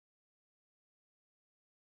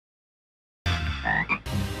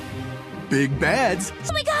Big Bad's.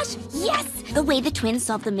 Oh my gosh, yes! The way the twins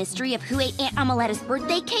solved the mystery of who ate Aunt Amaletta's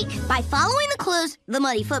birthday cake by following the clues, the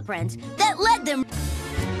muddy footprints, that led them.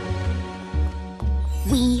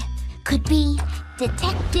 We could be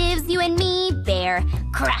detectives, you and me, Bear.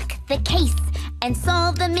 Crack the case and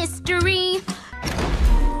solve the mystery.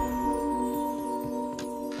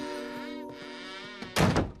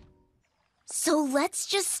 So let's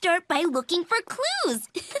just start by looking for clues.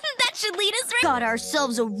 That should lead us right. Got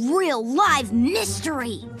ourselves a real live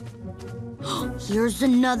mystery. Here's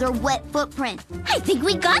another wet footprint. I think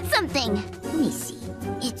we got something. Let me see.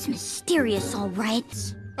 It's mysterious, all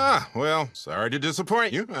right. Ah, well, sorry to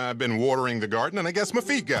disappoint you. I've been watering the garden and I guess my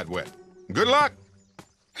feet got wet. Good luck.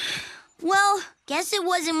 Well, guess it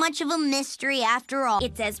wasn't much of a mystery after all.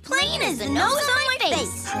 It's as plain as the nose on my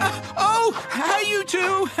face. Oh, hi, you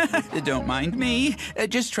two. Don't mind me.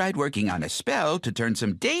 Just tried working on a spell to turn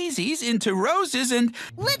some daisies into roses and...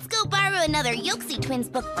 Let's go borrow another Yolksy Twins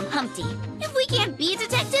book from Humpty. If we can't be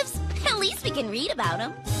detectives, at least we can read about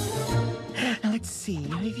them. Let's see,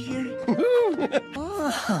 right here.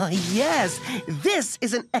 Oh, yes, this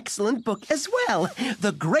is an excellent book as well.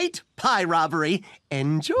 The Great Pie Robbery.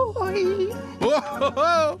 Enjoy.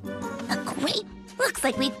 Whoa! A great... Looks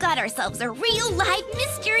like we've got ourselves a real live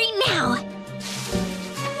mystery now.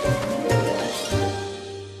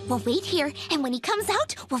 We'll wait here, and when he comes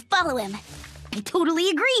out, we'll follow him. I totally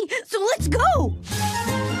agree, so let's go!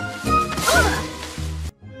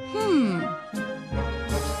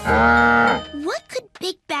 What could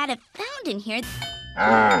Big Bad have found in here?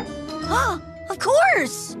 Oh, of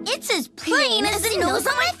course! It's as plain as the nose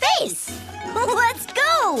on my face! Let's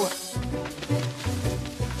go!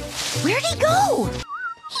 Where'd he go?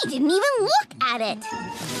 He didn't even look at it.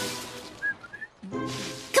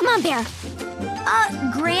 Come on, Bear.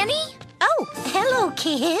 Granny? Oh, hello,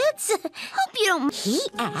 kids. Hope you don't... He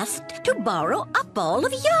asked to borrow a ball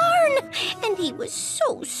of yarn, and he was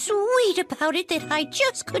so sweet about it that I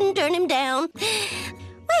just couldn't turn him down.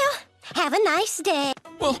 Well, have a nice day.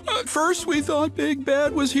 Well, at first we thought Big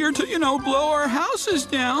Bad was here to, blow our houses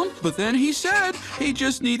down. But then he said he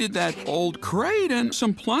just needed that old crate and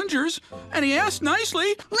some plungers, and he asked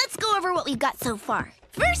nicely. Let's go over what we've got so far.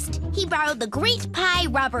 First, he borrowed the Great Pie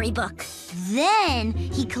Robbery book. Then,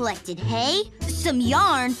 he collected hay, some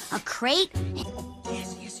yarn, a crate.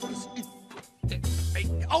 Yes.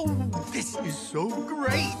 Oh, this is so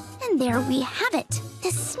great. And there we have it.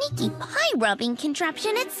 The sneaky pie rubbing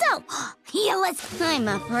contraption itself. Yeah, I'm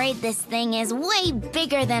afraid this thing is way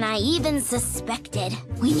bigger than I even suspected.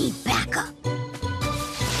 We need backup.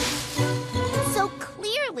 So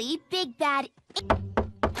clearly, Big Bad...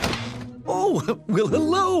 Oh, well,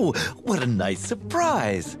 hello. What a nice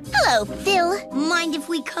surprise. Hello, Phil. Mind if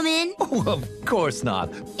we come in? Oh, of course not.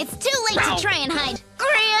 It's too late to try and hide.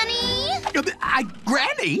 Granny!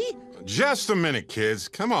 Granny? Just a minute, kids.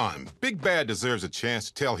 Come on. Big Bad deserves a chance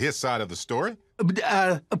to tell his side of the story.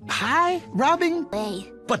 Pie robbing?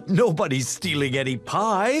 Hey. But nobody's stealing any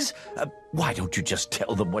pies. Why don't you just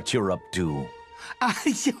tell them what you're up to?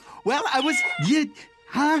 Well, I was...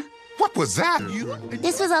 Huh? What was that?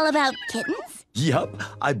 This was all about kittens? Yup,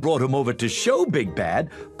 I brought him over to show Big Bad,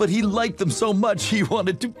 but he liked them so much he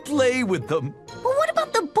wanted to play with them. Well, what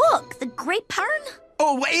about the book? The Great Barn?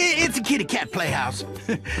 Oh, it's a kitty cat playhouse.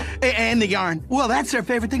 And the yarn. Well, that's their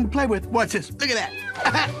favorite thing to play with. Watch this. Look at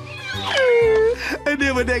that. And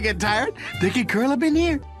then when they get tired, they can curl up in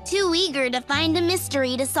here. Too eager to find a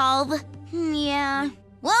mystery to solve. Yeah.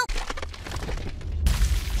 Well,